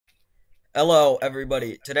Hello,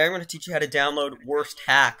 everybody. Today I'm going to teach you how to download worst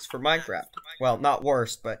hacks for Minecraft. Well, not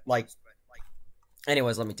worst, but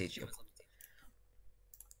anyways, let me teach you.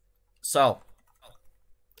 So,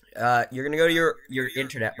 you're going to go to your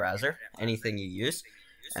internet browser, anything you use,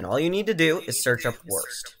 and all you need to do is search up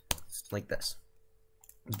worst, like this.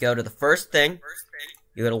 You go to the first thing,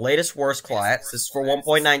 you go to latest worst clients. This is for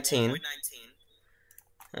 1.19.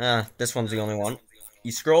 This one's the only one.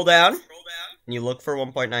 You scroll down, and you look for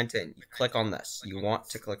 1.19. You click on this. You want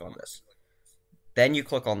to click on this. Then you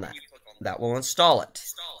click on that. That will install it.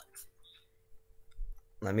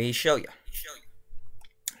 Let me show you.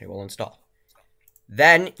 It will install.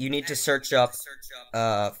 Then you need to search up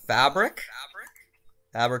Fabric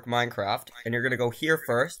Minecraft, and you're going to go here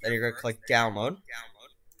first, then you're going to click download.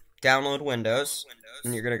 Download Windows,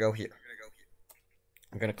 and you're going to go here.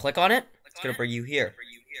 I'm going to click on it. It's going to bring you here.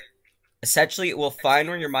 Essentially, it will find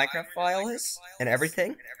where your Minecraft file is and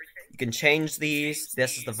everything. You can change these.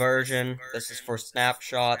 This is the version. This is for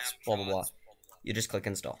snapshots, blah, blah, blah. You just click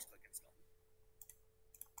install.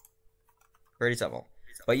 Pretty simple.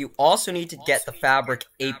 But you also need to get the Fabric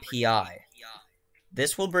API.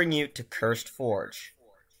 This will bring you to Cursed Forge.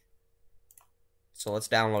 So let's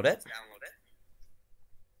download it.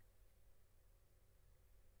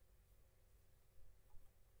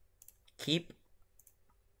 Keep.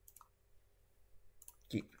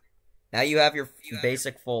 Now you have your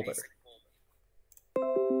basic folder.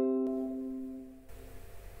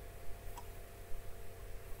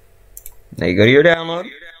 Now you go to your download.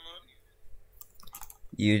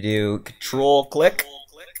 You do Control click.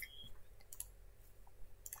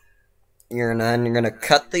 You're gonna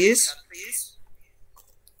cut these.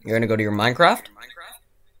 You're gonna go to your Minecraft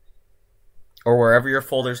or wherever your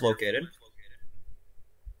folder is located.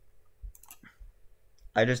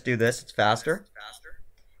 I just do this; it's faster.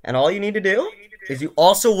 And all you need to do is you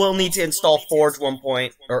also will need to install Forge 1.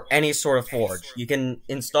 Or any sort of Forge. You can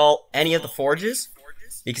install any of the Forges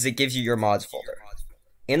because it gives you your mods folder.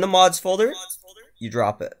 In the mods folder, you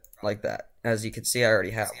drop it like that. As you can see, I already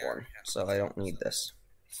have one, so I don't need this.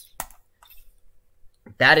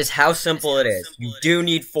 That is how simple it is. You do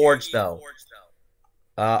need Forge, though.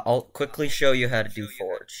 I'll quickly show you how to do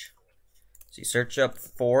Forge. So you search up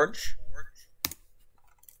Forge.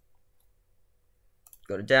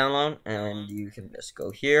 Go to download, and you can just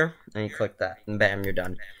go here, and you click that, and bam, you're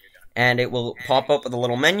done. And it will pop up with a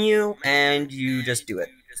little menu, and you just do it.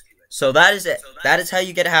 So that is it. That is how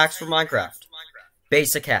you get hacks for Minecraft.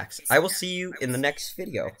 Basic hacks. I will see you in the next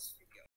video.